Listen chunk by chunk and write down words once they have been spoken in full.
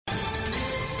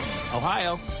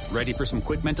Ohio, ready for some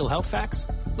quick mental health facts?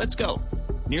 Let's go.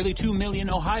 Nearly 2 million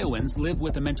Ohioans live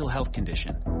with a mental health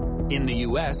condition. In the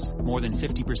U.S., more than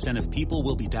 50% of people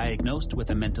will be diagnosed with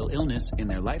a mental illness in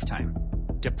their lifetime.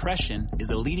 Depression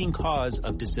is a leading cause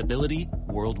of disability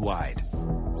worldwide.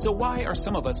 So why are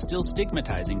some of us still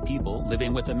stigmatizing people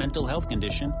living with a mental health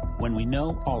condition when we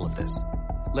know all of this?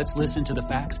 Let's listen to the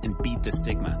facts and beat the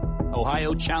stigma.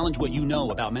 Ohio, challenge what you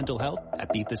know about mental health at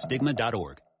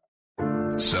beatthestigma.org.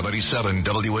 77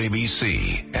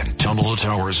 WABC and Tunnel to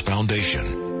Towers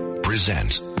Foundation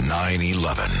present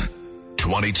 9/11.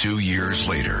 22 years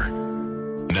later.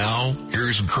 Now,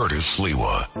 here's Curtis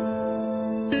Sliwa.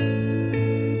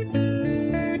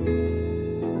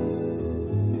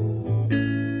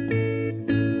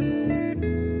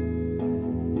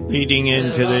 Leading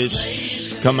into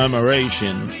this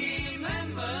commemoration,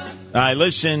 I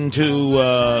listened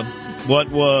to what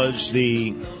was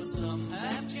the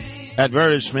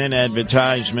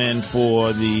advertisement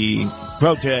for the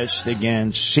protest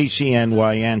against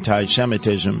CCNY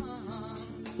anti-Semitism,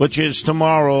 which is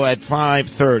tomorrow at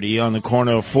 5:30 on the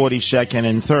corner of 42nd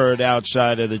and 3rd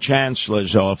outside of the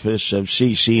Chancellor's office of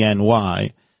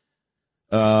CCNY.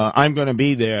 I'm going to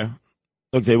be there.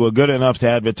 Look, they were good enough to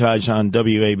advertise on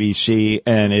WABC,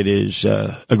 and it is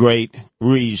a great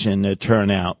reason to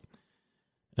turn out.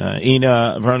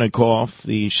 Ina Vernikoff,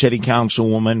 the city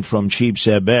councilwoman from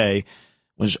Sheepshead Bay,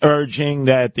 was urging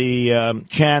that the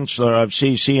chancellor of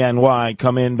CCNY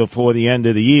come in before the end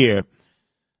of the year.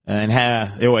 And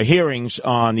there were hearings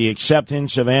on the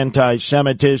acceptance of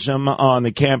anti-Semitism on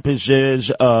the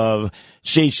campuses of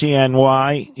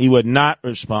CCNY. He would not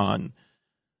respond.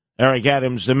 Eric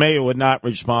Adams, the mayor, would not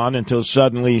respond until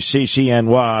suddenly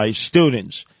CCNY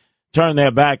students turned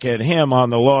their back at him on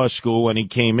the law school when he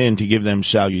came in to give them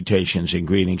salutations and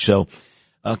greetings. So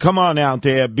come on out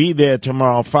there. Be there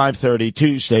tomorrow, 5:30,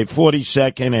 Tuesday,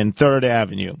 42nd and 3rd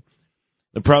Avenue.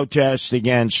 The protest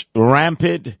against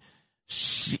rampant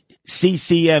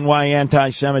CCNY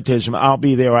anti-Semitism. I'll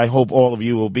be there. I hope all of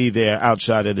you will be there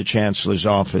outside of the Chancellor's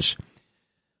office.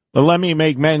 But let me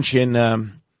make mention,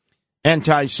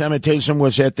 anti-Semitism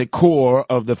was at the core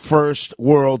of the first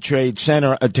World Trade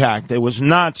Center attack that was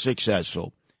not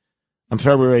successful on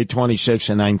February 26,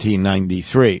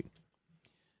 1993.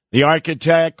 The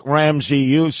architect, Ramzi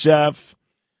Youssef,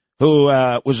 who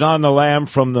was on the lam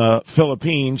from the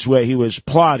Philippines, where he was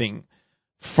plotting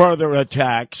further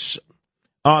attacks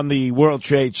on the World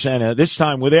Trade Center, this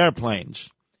time with airplanes.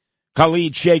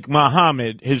 Khalid Sheikh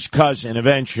Mohammed, his cousin,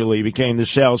 eventually became the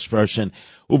salesperson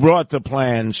who brought the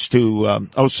plans to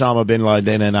Osama bin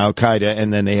Laden and al-Qaeda,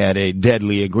 and then they had a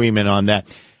deadly agreement on that.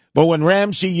 But when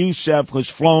Ramzi Youssef was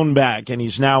flown back, and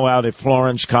he's now out at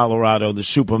Florence, Colorado, the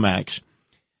Supermax,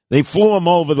 they flew him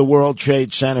over the World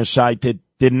Trade Center site that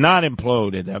did not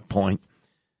implode at that point.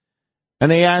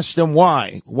 And they asked him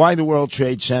why the World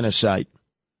Trade Center site?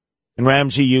 And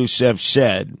Ramzi Youssef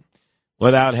said,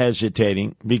 without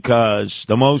hesitating, because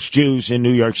the most Jews in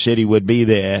New York City would be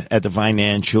there at the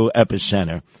financial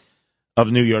epicenter of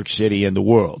New York City and the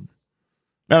world.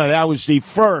 Now, that was the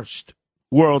first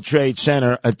World Trade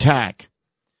Center attack.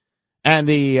 And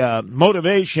the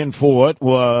motivation for it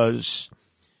was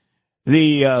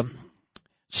the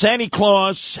Santa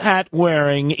Claus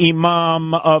hat-wearing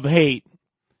Imam of Hate,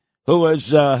 who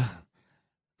was a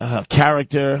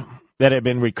character that had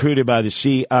been recruited by the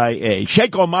CIA.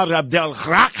 Sheikh Omar Abdel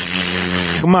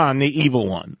Rahman, the evil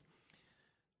one,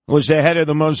 was the head of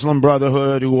the Muslim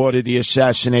Brotherhood who ordered the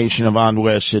assassination of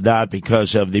Anwar Sadat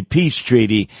because of the peace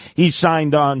treaty he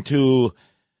signed on to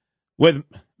with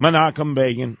Menachem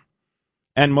Begin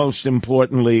and, most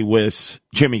importantly, with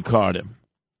Jimmy Carter.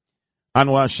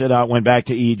 Anwar Sadat went back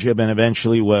to Egypt and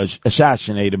eventually was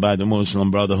assassinated by the Muslim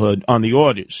Brotherhood on the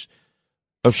orders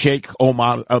of Sheikh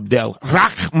Omar Abdel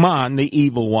Rahman, the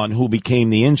evil one, who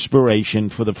became the inspiration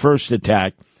for the first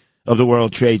attack of the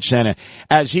World Trade Center,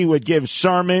 as he would give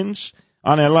sermons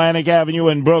on Atlantic Avenue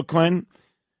in Brooklyn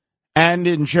and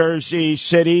in Jersey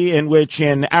City, in which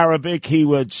in Arabic he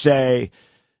would say,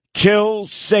 "Kill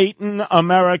Satan,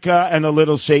 America, and the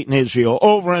little Satan Israel,"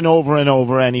 over and over and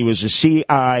over, and he was a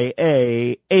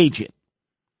CIA agent.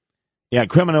 Yeah,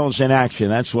 criminals in action.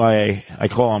 That's why I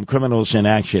call them criminals in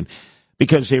action,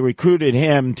 because they recruited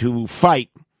him to fight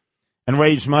and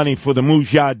raise money for the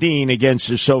Mujahideen against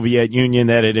the Soviet Union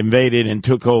that had invaded and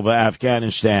took over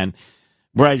Afghanistan.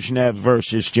 Brezhnev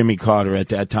versus Jimmy Carter at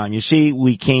that time. You see,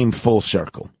 we came full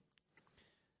circle.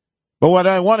 But what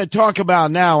I want to talk about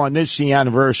now on this, the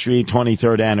anniversary,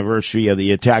 23rd anniversary of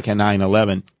the attack on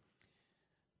 9/11,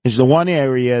 is the one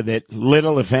area that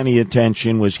little, if any,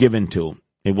 attention was given to.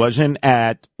 It wasn't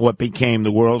at what became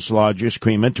the world's largest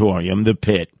crematorium, the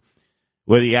Pit,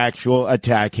 where the actual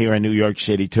attack here in New York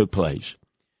City took place.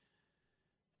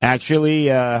 Actually,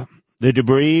 the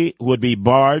debris would be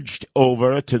barged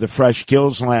over to the Fresh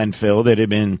Kills landfill that had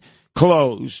been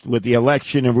closed with the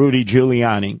election of Rudy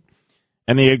Giuliani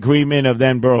and the agreement of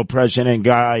then Borough President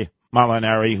Guy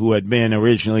Molinari, who had been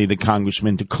originally the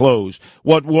congressman, to close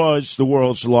what was the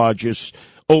world's largest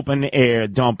open-air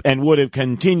dump and would have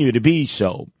continued to be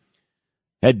so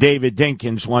had David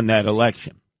Dinkins won that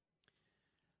election.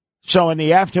 So in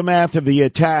the aftermath of the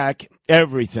attack,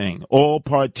 everything, all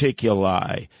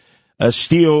particuli,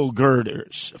 steel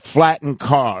girders, flattened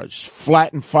cars,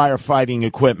 flattened firefighting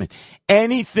equipment,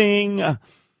 anything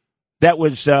that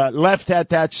was left at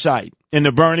that site in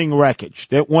the burning wreckage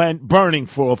that went burning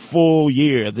for a full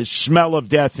year, the smell of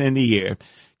death in the air.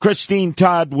 Christine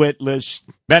Todd Whitlis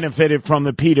benefited from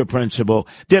the Peter Principle,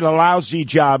 did a lousy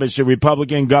job as a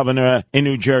Republican governor in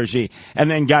New Jersey, and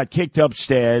then got kicked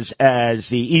upstairs as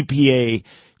the EPA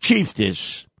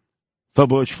chiefess for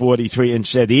Bush 43 and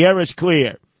said, the air is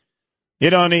clear. You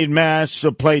don't need masks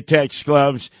or Playtex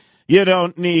gloves. You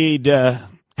don't need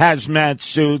hazmat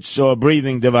suits or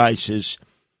breathing devices.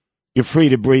 You're free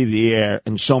to breathe the air,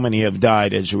 and so many have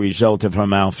died as a result of her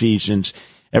malfeasance.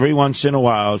 Every once in a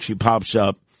while, she pops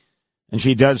up, and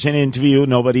she does an interview.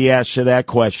 Nobody asks her that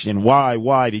question.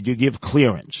 Why did you give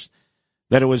clearance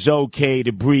that it was okay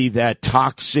to breathe that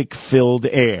toxic-filled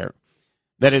air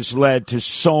that has led to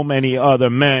so many other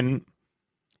men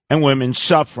and women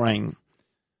suffering,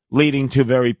 leading to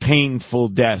very painful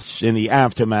deaths in the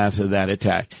aftermath of that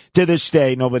attack? To this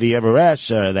day, nobody ever asks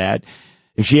her that.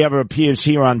 If she ever appears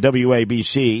here on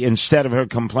WABC, instead of her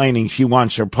complaining she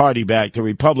wants her party back, the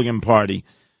Republican Party,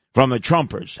 from the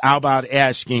Trumpers, how about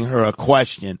asking her a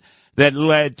question that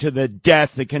led to the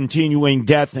death, the continuing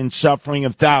death and suffering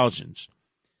of thousands?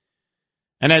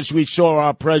 And as we saw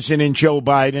our President Joe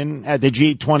Biden at the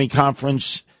G20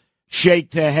 conference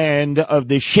shake the hand of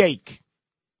the Sheikh,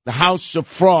 the House of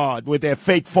Fraud, with their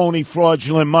fake, phony,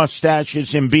 fraudulent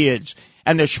mustaches and beards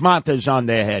and the schmatters on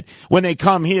their head. When they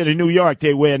come here to New York,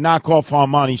 they wear knockoff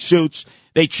Armani suits,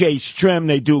 they chase trim,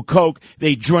 they do coke,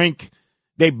 they drink,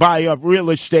 they buy up real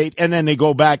estate, and then they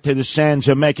go back to the sands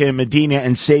of Mecca and Medina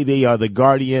and say they are the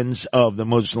guardians of the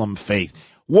Muslim faith.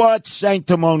 What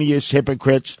sanctimonious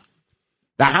hypocrites.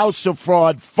 The House of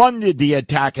Fraud funded the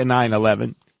attack of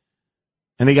 9/11,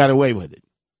 and they got away with it.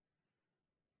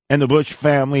 And the Bush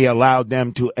family allowed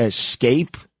them to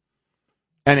escape,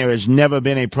 and there has never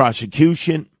been a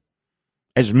prosecution.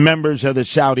 As members of the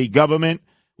Saudi government,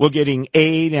 we're getting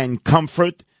aid and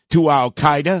comfort to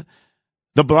Al-Qaeda,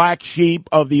 the black sheep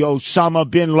of the Osama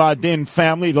bin Laden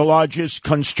family, the largest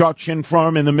construction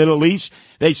firm in the Middle East.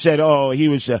 They said, oh, he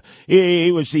was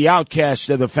the outcast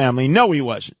of the family. No, he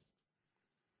wasn't.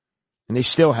 And they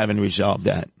still haven't resolved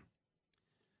that.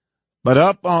 But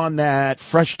up on that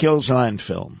Fresh Kills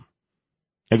landfill,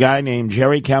 a guy named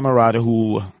Jerry Camerata,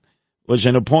 who was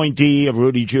an appointee of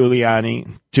Rudy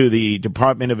Giuliani to the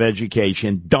Department of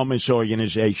Education, dumbest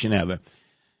organization ever.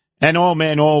 And all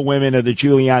men, all women of the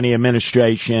Giuliani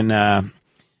administration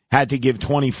had to give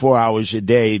 24 hours a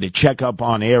day to check up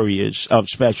on areas of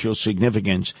special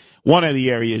significance. One of the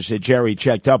areas that Jerry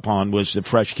checked up on was the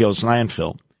Fresh Kills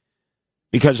landfill.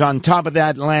 Because on top of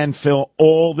that landfill,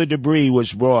 all the debris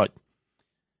was brought.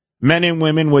 Men and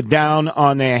women were down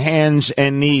on their hands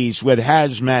and knees with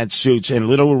hazmat suits and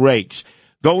little rakes,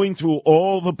 going through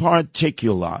all the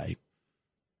particuli.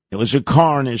 There was a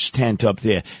coroner's tent up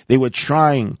there. They were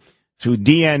trying through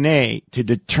DNA to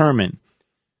determine,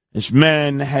 as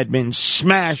men had been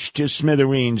smashed to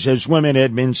smithereens, as women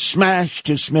had been smashed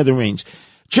to smithereens,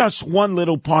 just one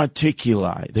little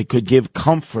particuli that could give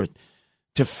comfort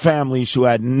to families who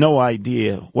had no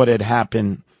idea what had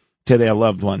happened to their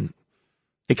loved one.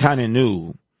 They kind of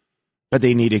knew, but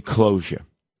they needed closure.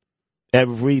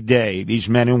 Every day, these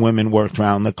men and women worked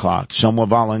round the clock. Some were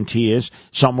volunteers.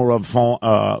 Some were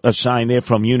assigned there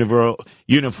from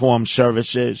uniform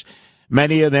services.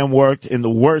 Many of them worked in the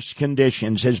worst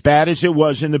conditions, as bad as it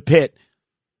was in the Pit,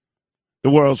 the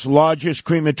world's largest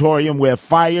crematorium, where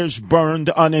fires burned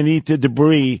underneath the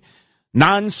debris,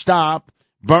 nonstop,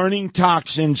 burning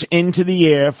toxins into the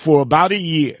air for about a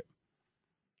year.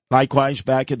 Likewise,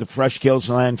 back at the Fresh Kills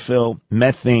landfill,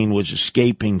 methane was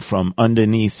escaping from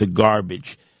underneath the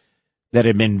garbage that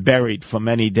had been buried for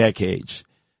many decades.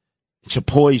 It's a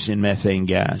poison, methane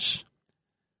gas.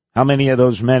 How many of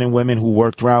those men and women who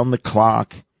worked round the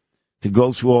clock to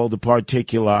go through all the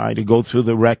particuli, to go through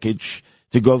the wreckage,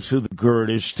 to go through the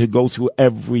girders, to go through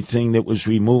everything that was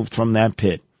removed from that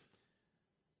pit?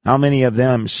 How many of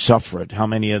them suffered? How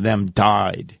many of them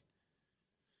died?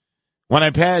 When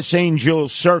I pass Angel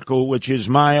Circle, which is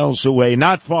miles away,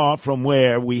 not far from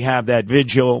where we have that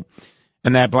vigil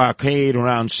and that blockade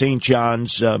around St.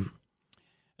 John's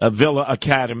Villa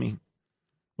Academy,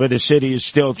 where the city is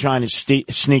still trying to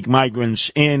sneak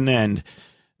migrants in, and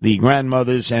the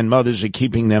grandmothers and mothers are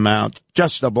keeping them out.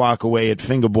 Just a block away at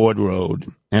Fingerboard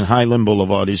Road and Highland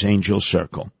Boulevard is Angel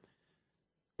Circle,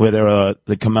 where there are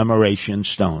the commemoration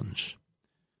stones.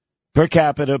 Per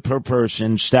capita, per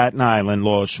person, Staten Island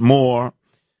lost more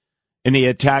in the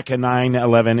attack of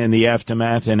 9/11 in the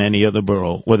aftermath than any other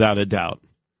borough, without a doubt.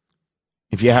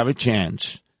 If you have a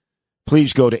chance,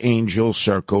 please go to Angel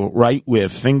Circle, right where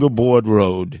Fingerboard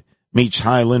Road meets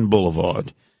Highland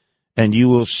Boulevard, and you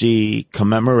will see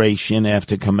commemoration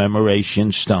after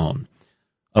commemoration stone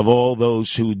of all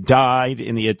those who died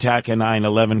in the attack of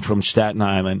 9/11 from Staten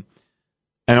Island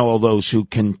and all those who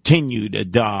continue to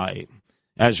die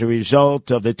as a result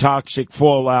of the toxic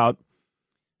fallout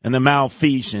and the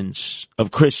malfeasance of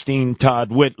Christine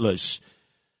Todd Whitlis,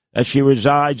 as she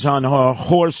resides on her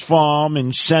horse farm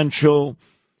in central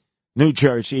New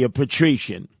Jersey, a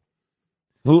patrician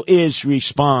who is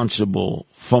responsible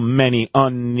for many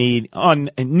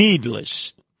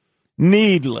needless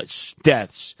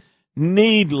deaths,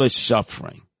 needless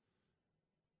suffering.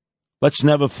 Let's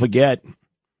never forget.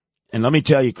 And let me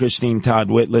tell you, Christine Todd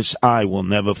Whitlis, I will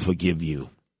never forgive you.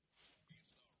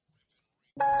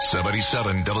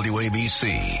 77 WABC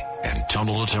and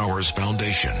Tunnel to Towers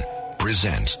Foundation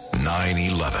present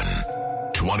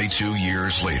 9/11, 22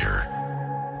 years later.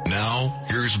 Now,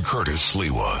 here's Curtis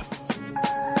Lewa.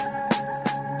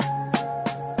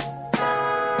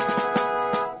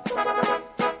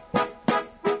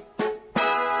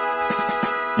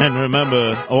 And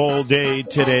remember, all day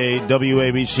today,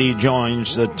 WABC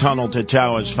joins the Tunnel to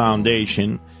Towers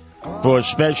Foundation for a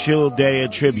special day of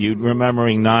tribute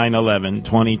remembering 9/11,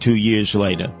 22 years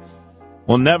later.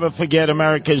 We'll never forget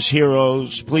America's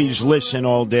heroes. Please listen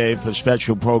all day for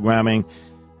special programming.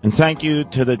 And thank you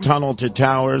to the Tunnel to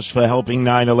Towers for helping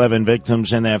 9/11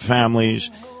 victims and their families.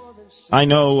 I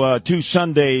know 2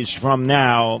 Sundays from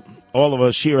now, all of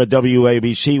us here at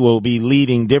WABC will be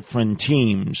leading different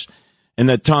teams in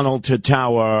the Tunnel to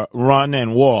Tower run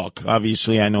and walk.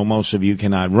 Obviously, I know most of you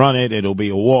cannot run it. It'll be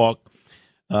a walk.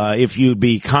 If you'd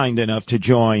be kind enough to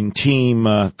join Team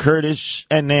Curtis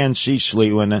and Nancy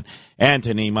Slewen, and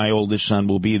Anthony, my oldest son,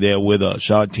 will be there with us,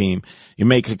 our team. You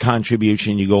make a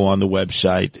contribution, you go on the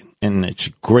website, and it's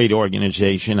a great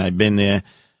organization. I've been there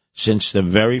since the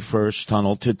very first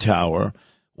Tunnel to Tower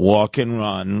walk and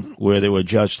run, where there were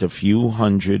just a few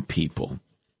hundred people.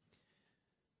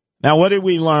 Now, what did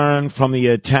we learn from the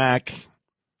attack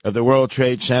of the World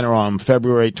Trade Center on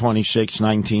February 26,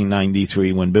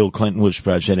 1993, when Bill Clinton was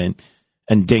president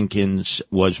and Dinkins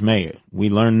was mayor? We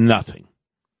learned nothing.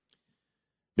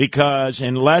 Because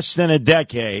in less than a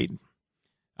decade,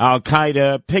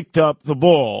 Al-Qaeda picked up the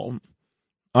ball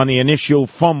on the initial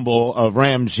fumble of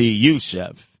Ramzi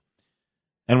Youssef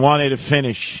and wanted to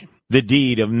finish the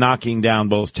deed of knocking down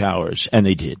both towers, and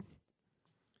they did.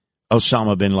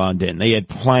 Osama bin Laden. They had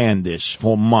planned this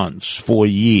for months, for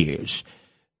years.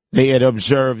 They had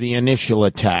observed the initial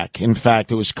attack. In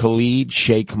fact, it was Khalid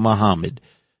Sheikh Mohammed,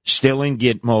 still in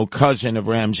Gitmo, cousin of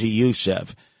Ramzi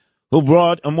Youssef, who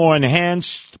brought a more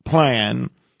enhanced plan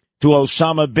to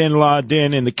Osama bin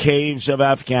Laden in the caves of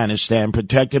Afghanistan,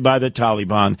 protected by the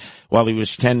Taliban, while he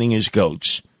was tending his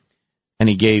goats. And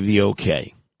he gave the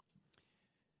okay.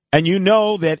 And you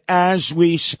know that as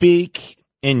we speak,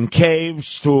 in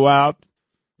caves throughout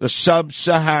the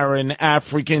sub-Saharan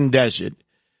African desert,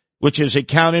 which has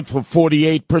accounted for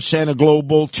 48% of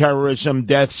global terrorism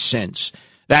deaths since.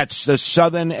 That's the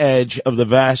southern edge of the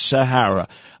vast Sahara,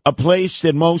 a place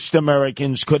that most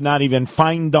Americans could not even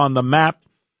find on the map.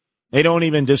 They don't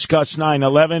even discuss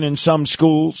 9/11 in some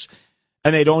schools,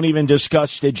 and they don't even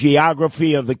discuss the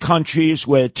geography of the countries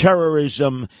where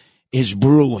terrorism is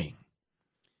brewing.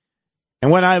 And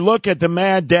when I look at the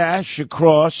mad dash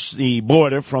across the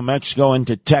border from Mexico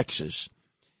into Texas,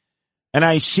 and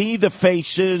I see the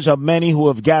faces of many who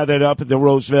have gathered up at the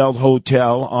Roosevelt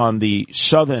Hotel on the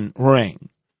southern ring,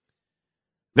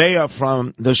 they are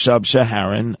from the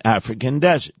sub-Saharan African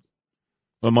desert,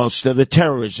 where most of the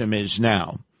terrorism is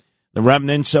now, the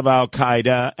remnants of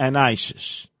Al-Qaeda and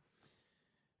ISIS.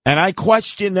 And I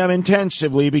question them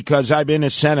intensively because I've been to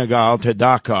Senegal, to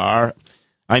Dakar.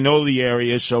 I know the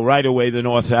area, so right away the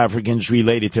North Africans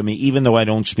related to me, even though I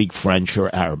don't speak French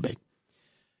or Arabic.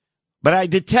 But I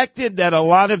detected that a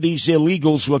lot of these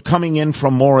illegals were coming in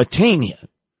from Mauritania.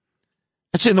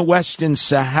 That's in the Western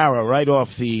Sahara, right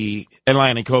off the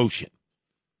Atlantic Ocean.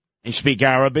 They speak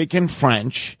Arabic and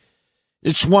French.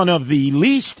 It's one of the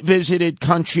least visited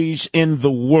countries in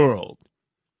the world.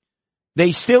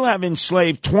 They still have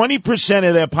enslaved 20%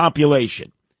 of their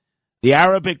population. The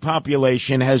Arabic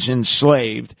population has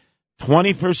enslaved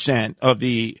 20% of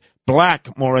the black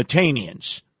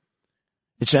Mauritanians.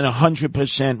 It's an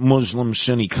 100% Muslim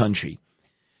Sunni country.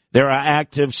 There are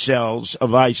active cells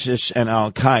of ISIS and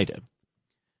Al-Qaeda.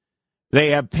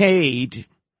 They have paid,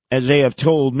 as they have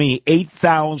told me,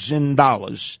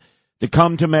 $8,000 to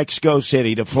come to Mexico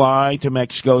City, to fly to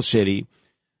Mexico City,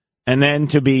 and then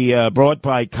to be brought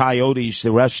by coyotes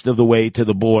the rest of the way to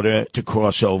the border to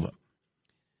cross over.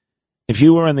 If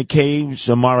you were in the caves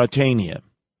of Mauritania,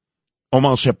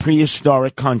 almost a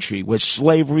prehistoric country where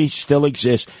slavery still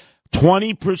exists,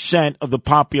 20% of the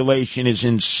population is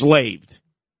enslaved.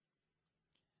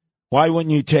 Why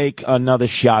wouldn't you take another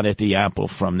shot at the apple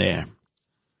from there?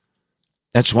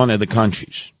 That's one of the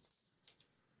countries.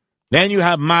 Then you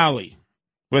have Mali,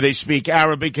 where they speak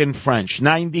Arabic and French,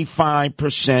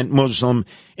 95% Muslim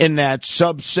in that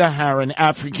sub-Saharan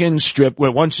African strip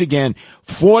where, once again,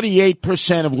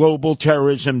 48% of global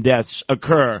terrorism deaths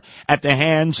occur at the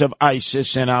hands of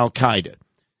ISIS and Al-Qaeda.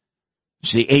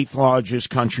 It's the 8th largest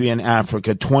country in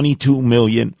Africa, 22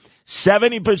 million.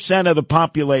 70% of the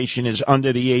population is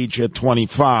under the age of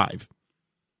 25.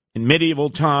 In medieval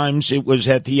times, it was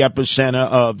at the epicenter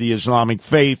of the Islamic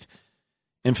faith.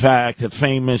 In fact, the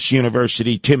famous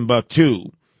university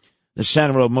Timbuktu, the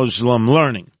center of Muslim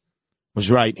learning,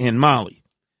 was right in Mali.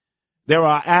 There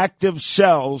are active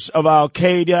cells of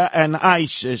Al-Qaeda and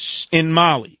ISIS in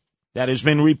Mali. That has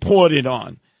been reported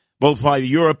on, both by the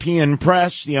European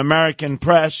press, the American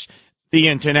press, the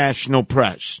international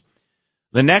press.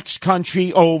 The next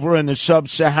country over in the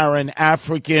sub-Saharan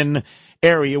African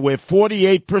area where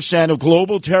 48% of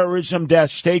global terrorism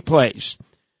deaths take place,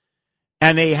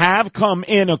 and they have come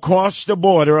in across the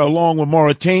border along with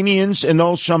Mauritanians and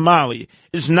those from Mali,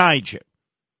 is Niger.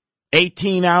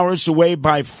 18 hours away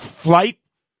by flight.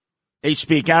 They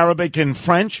speak Arabic and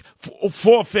French.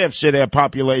 4/5 of their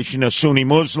population are Sunni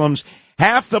Muslims.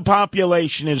 Half the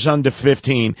population is under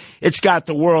 15. It's got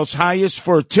the world's highest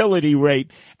fertility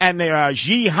rate, and there are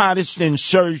jihadist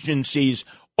insurgencies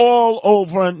all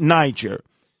over Niger.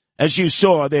 As you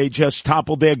saw, they just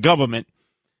toppled their government,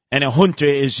 and a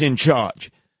junta is in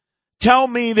charge. Tell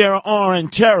me there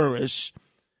aren't terrorists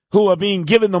who are being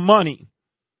given the money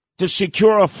to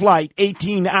secure a flight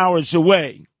 18 hours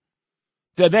away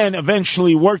to then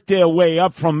eventually work their way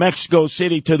up from Mexico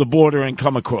City to the border and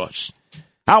come across.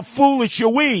 How foolish are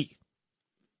we?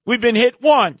 We've been hit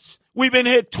once. We've been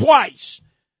hit twice.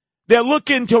 They're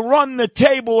looking to run the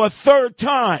table a third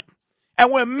time,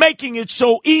 and we're making it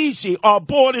so easy. Our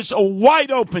borders are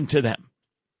wide open to them.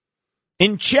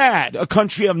 In Chad, a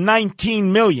country of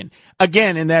 19 million,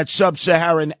 again in that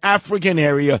sub-Saharan African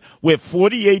area where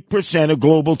 48% of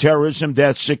global terrorism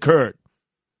deaths occurred.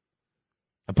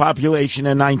 A population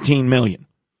of 19 million.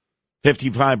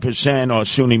 55% are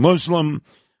Sunni Muslim,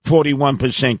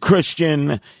 41%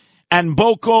 Christian, and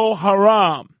Boko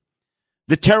Haram,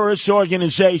 the terrorist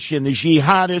organization, the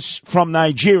jihadists from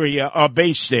Nigeria, are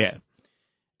based there.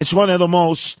 It's one of the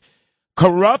most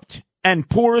corrupt and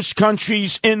poorest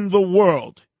countries in the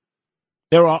world.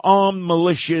 There are armed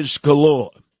militias galore.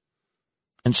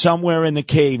 And somewhere in the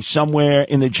caves, somewhere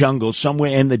in the jungle,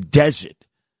 somewhere in the desert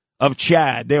of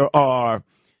Chad, there are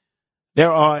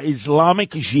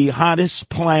Islamic jihadists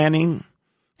planning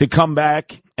to come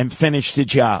back and finish the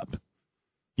job.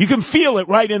 You can feel it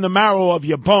right in the marrow of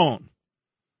your bone.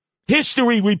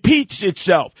 History repeats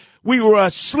itself. We were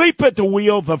asleep at the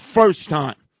wheel the first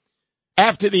time.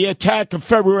 After the attack of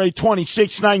February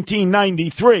 26,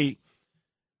 1993,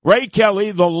 Ray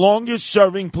Kelly, the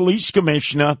longest-serving police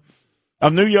commissioner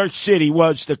of New York City,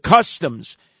 was the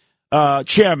customs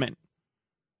chairman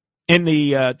in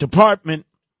the department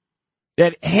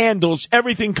that handles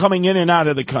everything coming in and out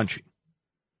of the country.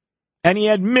 And he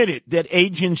admitted that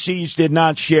agencies did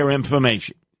not share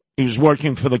information. He was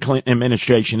working for the Clinton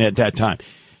administration at that time.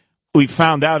 We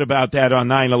found out about that on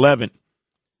 9/11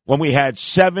 when we had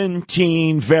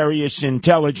 17 various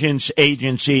intelligence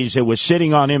agencies that were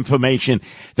sitting on information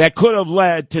that could have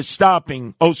led to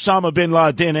stopping Osama bin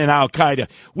Laden and Al-Qaeda.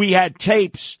 We had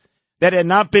tapes that had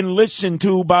not been listened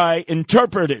to by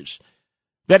interpreters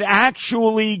that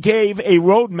actually gave a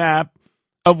roadmap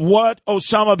of what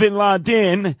Osama bin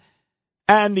Laden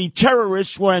and the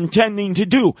terrorists were intending to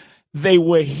do. They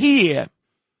were here.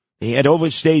 They had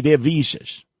overstayed their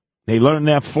visas. They learned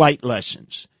their flight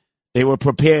lessons. They were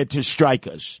prepared to strike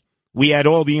us. We had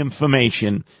all the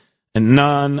information, and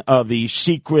none of the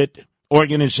secret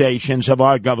organizations of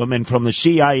our government, from the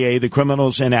CIA, the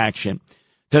criminals in action,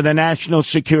 to the National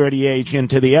Security Agent,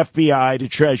 to the FBI, to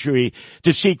Treasury,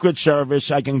 to Secret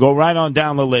Service. I can go right on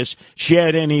down the list,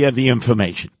 shared any of the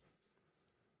information.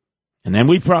 And then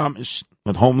we promised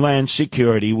with Homeland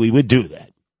Security we would do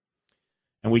that.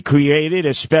 And we created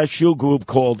a special group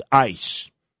called ICE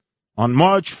on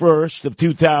March 1st of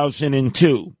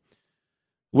 2002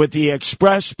 with the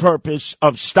express purpose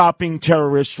of stopping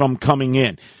terrorists from coming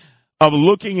in, of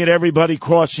looking at everybody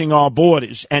crossing our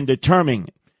borders and determining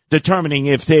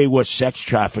if they were sex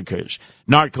traffickers,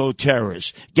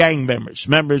 narco-terrorists, gang members,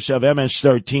 members of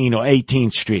MS-13 or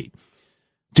 18th Street,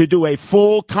 to do a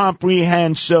full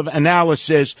comprehensive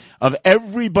analysis of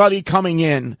everybody coming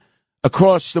in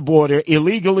across the border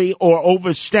illegally or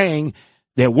overstaying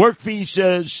their work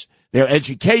visas, their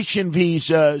education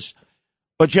visas,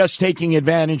 or just taking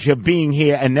advantage of being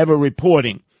here and never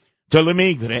reporting to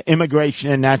LIMIGRE, Immigration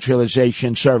and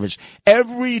Naturalization Service.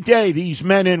 Every day, these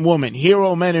men and women,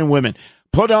 hero men and women,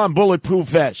 put on bulletproof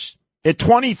vests. There are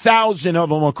 20,000 of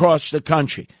them across the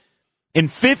country in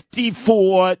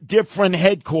 54 different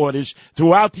headquarters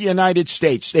throughout the United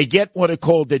States. They get what are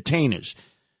called detainers.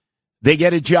 They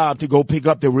get a job to go pick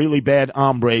up the really bad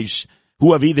hombres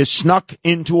who have either snuck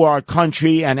into our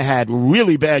country and had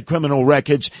really bad criminal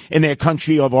records in their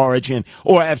country of origin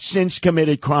or have since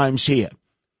committed crimes here.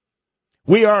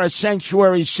 We are a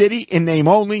sanctuary city in name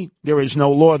only. There is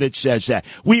no law that says that.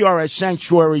 We are a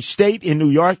sanctuary state in New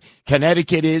York.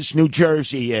 Connecticut is. New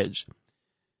Jersey is.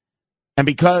 And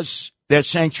because they're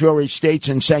sanctuary states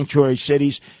and sanctuary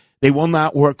cities, they will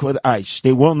not work with ICE.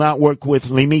 They will not work with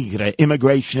LIMIGRE,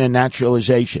 Immigration and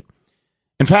Naturalization.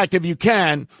 In fact, if you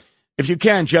can,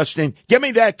 Justin, give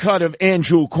me that cut of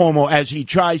Andrew Cuomo as he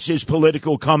tries his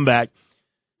political comeback.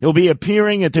 He'll be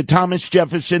appearing at the Thomas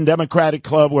Jefferson Democratic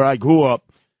Club where I grew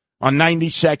up on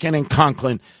 92nd and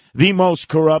Conklin, the most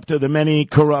corrupt of the many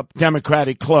corrupt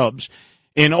Democratic clubs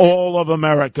in all of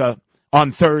America, on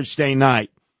Thursday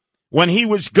night. When he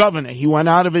was governor, he went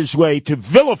out of his way to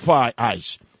vilify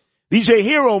ICE. These are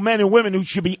hero men and women who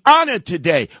should be honored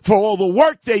today for all the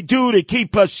work they do to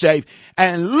keep us safe.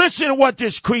 And listen to what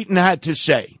this cretin had to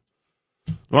say.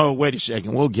 Well, wait a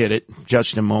second. We'll get it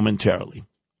just momentarily.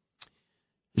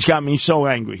 It's got me so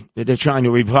angry that they're trying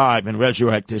to revive and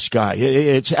resurrect this guy.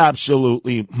 It's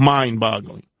absolutely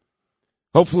mind-boggling.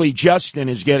 Hopefully Justin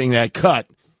is getting that cut.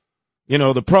 You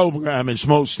know, the program is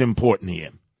most important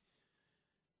here.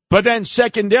 But then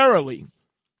secondarily,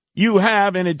 you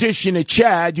have, in addition to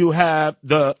Chad, you have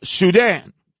the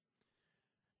Sudan.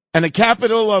 And the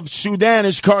capital of Sudan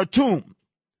is Khartoum.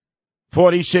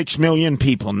 46 million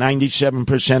people,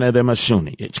 97% of them are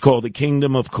Sunni. It's called the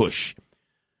Kingdom of Kush.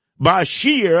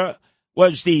 Bashir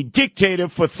was the dictator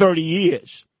for 30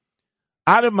 years.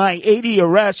 Out of my 80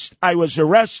 arrests, I was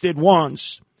arrested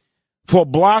once for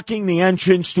blocking the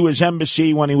entrance to his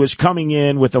embassy when he was coming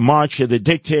in with the march of the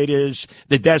dictators,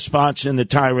 the despots, and the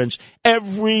tyrants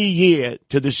every year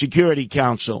to the Security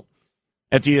Council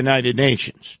at the United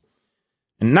Nations.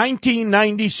 In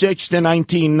 1996 to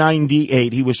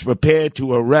 1998, he was prepared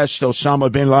to arrest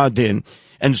Osama bin Laden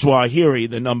and Zawahiri,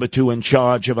 the number 2 in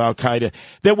charge of al-Qaeda,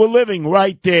 that were living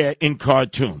right there in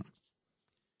Khartoum.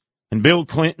 And Bill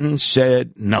Clinton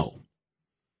said no.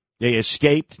 They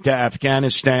escaped to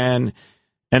Afghanistan,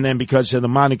 and then because of the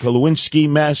Monica Lewinsky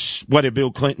mess, what did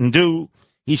Bill Clinton do?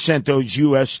 He sent those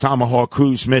U.S. Tomahawk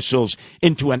cruise missiles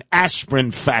into an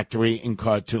aspirin factory in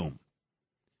Khartoum.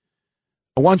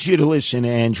 I want you to listen to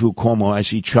Andrew Cuomo as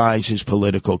he tries his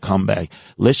political comeback.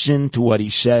 Listen to what he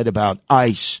said about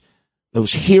ICE,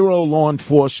 those hero law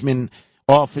enforcement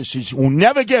officers who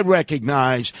never get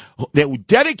recognized, that will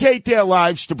dedicate their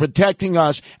lives to protecting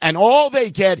us, and all they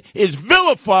get is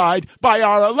vilified by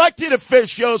our elected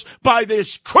officials, by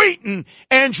this cretin,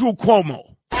 Andrew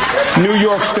Cuomo. New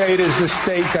York State is the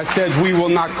state that says we will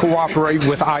not cooperate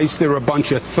with ICE. They're a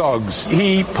bunch of thugs.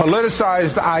 He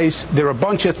politicized ICE. They're a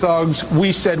bunch of thugs.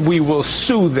 We said we will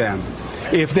sue them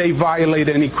if they violate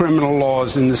any criminal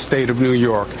laws in the state of New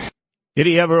York. Did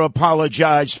he ever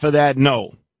apologize for that?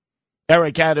 No.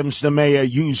 Eric Adams, the mayor,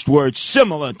 used words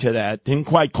similar to that. Didn't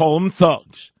quite call them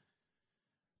thugs.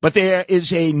 But there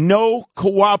is a no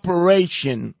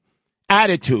cooperation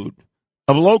attitude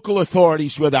of local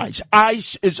authorities with ICE.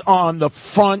 ICE is on the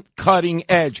front cutting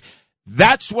edge.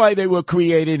 That's why they were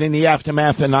created in the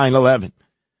aftermath of 9/11.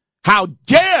 How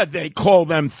dare they call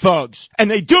them thugs? And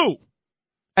they do.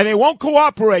 And they won't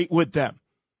cooperate with them.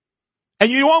 And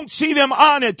you won't see them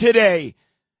honored today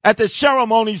at the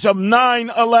ceremonies of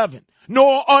 9/11,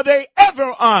 nor are they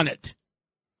ever honored.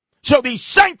 So these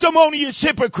sanctimonious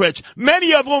hypocrites,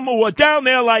 many of them who are down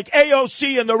there like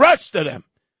AOC and the rest of them,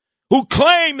 who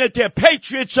claim that they're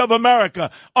patriots of America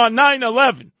on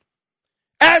 9/11,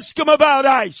 ask them about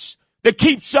ICE that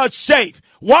keeps us safe.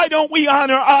 Why don't we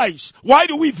honor ICE? Why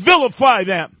do we vilify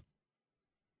them?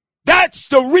 That's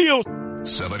the real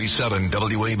 77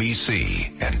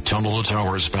 WABC and Tunnel to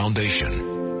Towers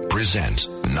Foundation present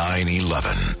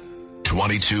 9/11.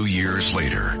 22 years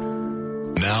later.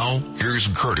 Now, here's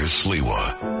Curtis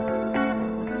Lewa.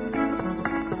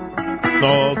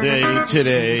 All day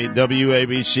today,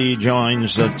 WABC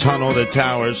joins the Tunnel to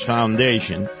Towers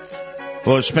Foundation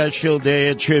for a special day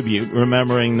of tribute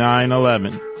remembering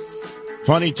 9/11.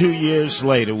 22 years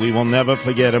later, we will never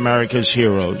forget America's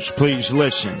heroes. Please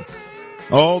listen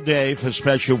all day for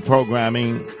special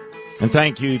programming. And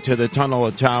thank you to the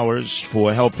Tunnel to Towers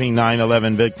for helping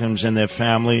 9/11 victims and their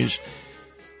families.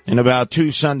 In about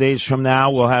 2 Sundays from now,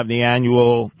 we'll have the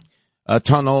annual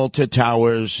Tunnel to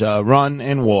Towers run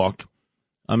and walk.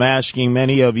 I'm asking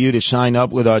many of you to sign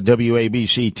up with our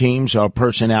WABC teams. Our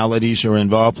personalities are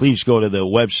involved. Please go to the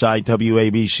website,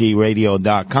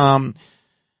 WABCradio.com,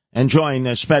 and join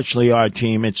especially our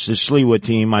team. It's the Sliwa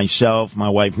team, myself, my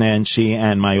wife Nancy,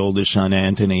 and my oldest son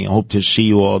Anthony. I hope to see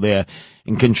you all there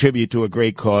and contribute to a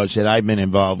great cause that I've been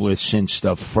involved with since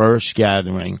the first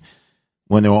gathering,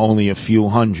 when there were only a few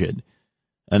hundred,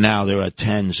 and now there are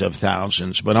tens of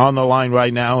thousands. But on the line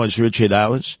right now is Richard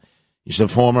Ellis. He's the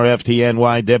former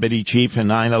FDNY deputy chief and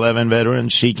 9/11 veteran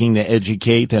seeking to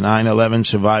educate the 9/11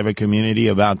 survivor community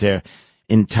about their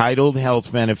entitled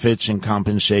health benefits and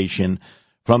compensation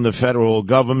from the federal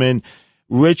government.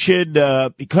 Richard,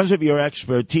 because of your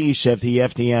expertise at the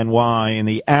FDNY in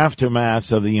the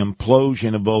aftermath of the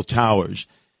implosion of both towers,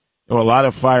 there were a lot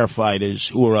of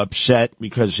firefighters who were upset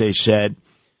because they said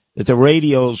that the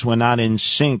radios were not in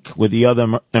sync with the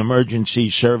other emergency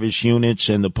service units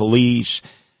and the police,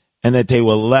 and that they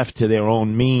were left to their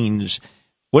own means.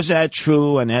 Was that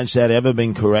true, and has that ever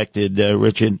been corrected,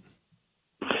 Richard?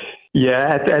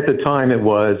 Yeah, at the time it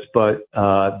was, but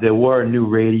there were new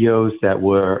radios that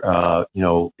were,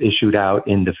 issued out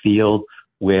in the field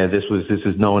where this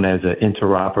is known as an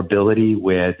interoperability,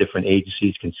 where different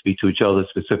agencies can speak to each other.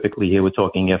 Specifically here, we're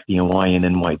talking FDNY and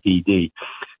NYPD.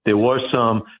 There were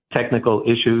some technical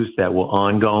issues that were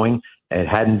ongoing. It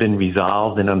hadn't been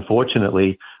resolved, and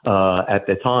unfortunately, at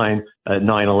the time,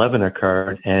 9/11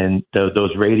 occurred, and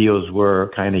those radios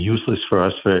were kind of useless for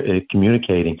us for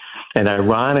communicating. And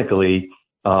ironically,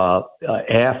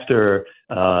 after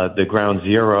the Ground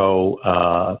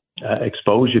Zero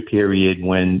exposure period,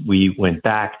 when we went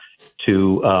back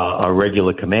to our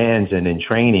regular commands and in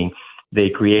training, they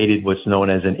created what's known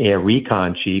as an air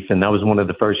recon chief, and that was one of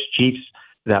the first chiefs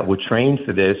that were trained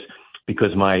for this,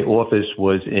 because my office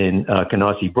was in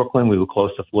Canarsie, Brooklyn. We were close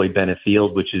to Floyd Bennett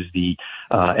Field, which is the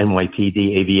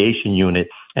NYPD aviation unit.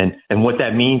 And what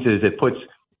that means is it puts,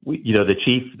 the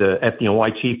chief, the FDNY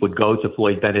chief would go to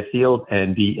Floyd Bennett Field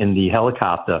and be in the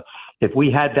helicopter. If we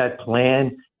had that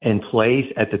plan in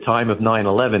place at the time of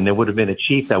 9/11, there would have been a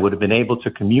chief that would have been able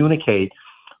to communicate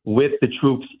with the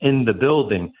troops in the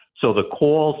building. So the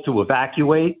calls to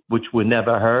evacuate, which were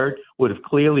never heard, would have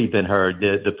clearly been heard.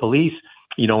 The police,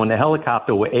 in the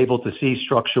helicopter, were able to see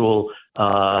structural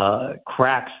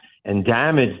cracks and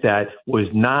damage that was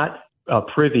not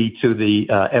privy to the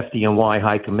FDNY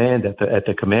high command at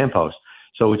the command post.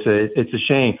 So it's a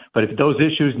shame. But if those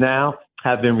issues now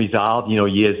have been resolved,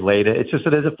 years later, it's just that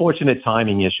there's a fortunate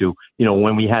timing issue,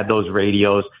 when we had those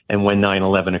radios and when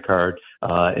 9/11 occurred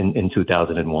in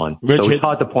 2001. Richard, so it's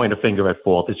hard to point a finger at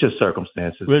fault. It's just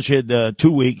circumstances. Richard,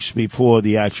 2 weeks before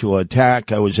the actual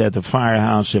attack, I was at the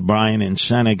firehouse at Bryan and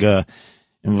Seneca,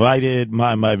 invited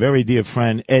my very dear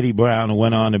friend Eddie Brown, who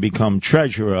went on to become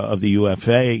treasurer of the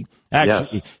UFA.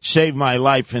 Actually, saved my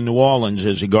life in New Orleans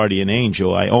as a guardian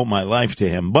angel. I owe my life to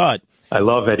him. But I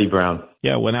love Eddie Brown.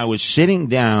 Yeah, when I was sitting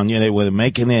down, they were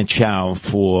making their chow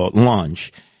for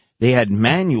lunch. They had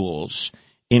manuals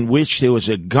in which there was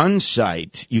a gun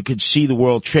sight. You could see the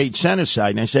World Trade Center site.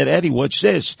 And I said, Eddie, what's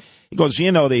this? He goes,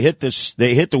 they hit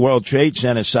the World Trade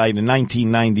Center site in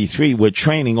 1993. We're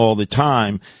training all the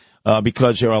time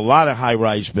because there are a lot of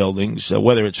high-rise buildings,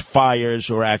 whether it's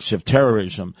fires or acts of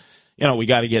terrorism. We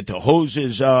got to get the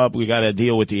hoses up. We got to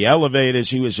deal with the elevators.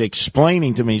 He was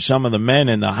explaining to me, some of the men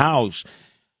in the house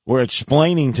were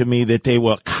explaining to me that they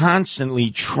were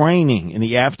constantly training in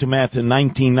the aftermath of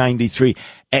 1993,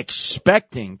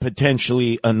 expecting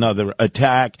potentially another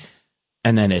attack,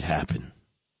 and then it happened.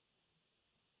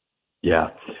 Yeah.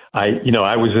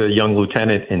 I was a young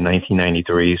lieutenant in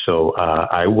 1993, so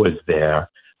I was there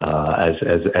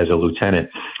as a lieutenant.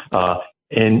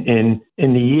 In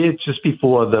the year just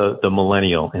before the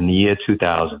millennial, in the year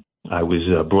 2000, I was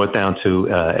brought down to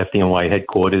FDNY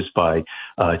headquarters by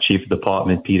Chief of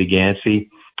Department Peter Gansey,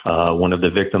 one of the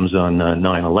victims on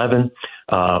 9/11.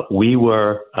 We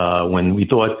were, when we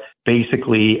thought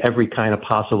basically every kind of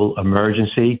possible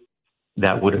emergency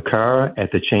that would occur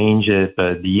at the change of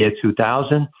the year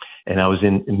 2000, and I was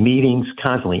in meetings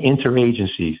constantly,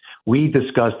 interagencies. We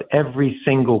discussed every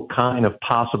single kind of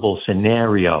possible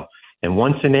scenario. And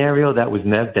one scenario that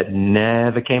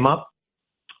never came up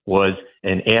was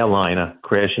an airliner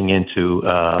crashing into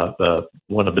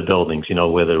one of the buildings,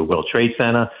 whether the World Trade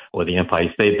Center or the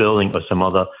Empire State Building or some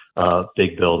other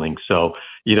big building. So,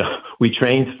 we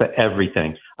trained for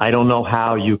everything. I don't know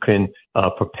how you can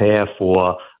prepare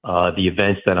for the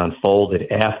events that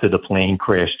unfolded after the plane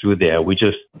crashed through there.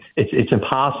 It's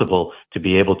impossible to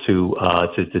be able to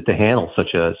handle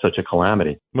such a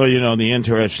calamity. Well, the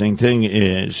interesting thing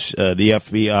is the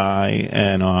FBI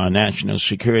and our National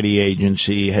Security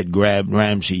Agency had grabbed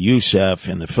Ramzi Youssef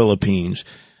in the Philippines,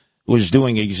 was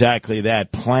doing exactly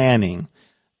that, planning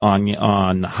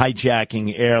on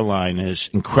hijacking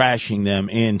airliners and crashing them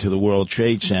into the World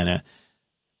Trade Center,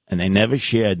 and they never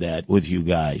shared that with you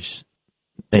guys.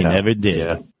 They never did.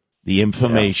 Yeah. The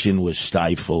information was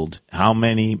stifled. How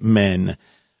many men,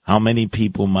 how many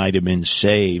people might have been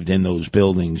saved in those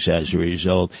buildings as a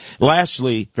result?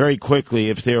 Lastly, very quickly,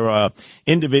 if there are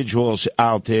individuals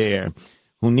out there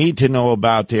who need to know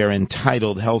about their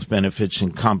entitled health benefits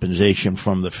and compensation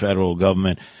from the federal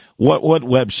government, what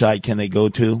website can they go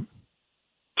to?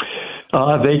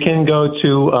 They can go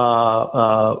to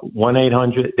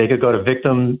 1-800. They could go to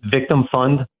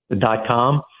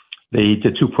victimfund.com.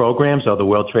 The two programs are the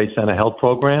World Trade Center Health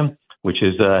Program, which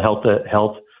is health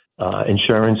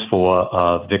insurance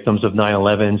for victims of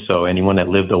 9/11, so anyone that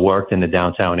lived or worked in the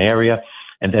downtown area.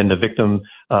 And then the Victim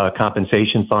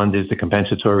Compensation Fund is the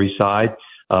compensatory side.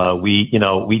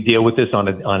 We deal with this on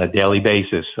a daily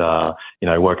basis. I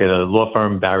work at a law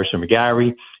firm, Barrister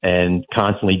McGarry, and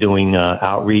constantly doing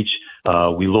outreach.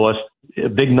 We lost a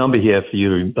big number here for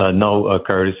you to know,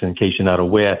 Curtis, in case you're not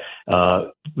aware.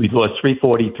 We lost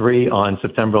 343 on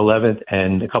September 11th,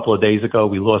 and a couple of days ago,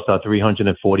 we lost our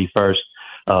 341st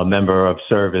member of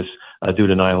service due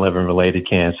to 9/11 related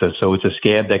cancer. So it's a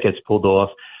scab that gets pulled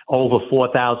off. Over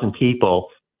 4,000 people,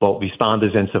 both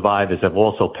responders and survivors, have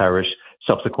also perished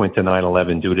subsequent to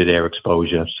 9/11 due to their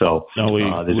exposure. So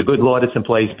there's a good law that's in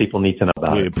place. People need to know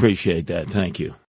about it. We appreciate that. Thank you.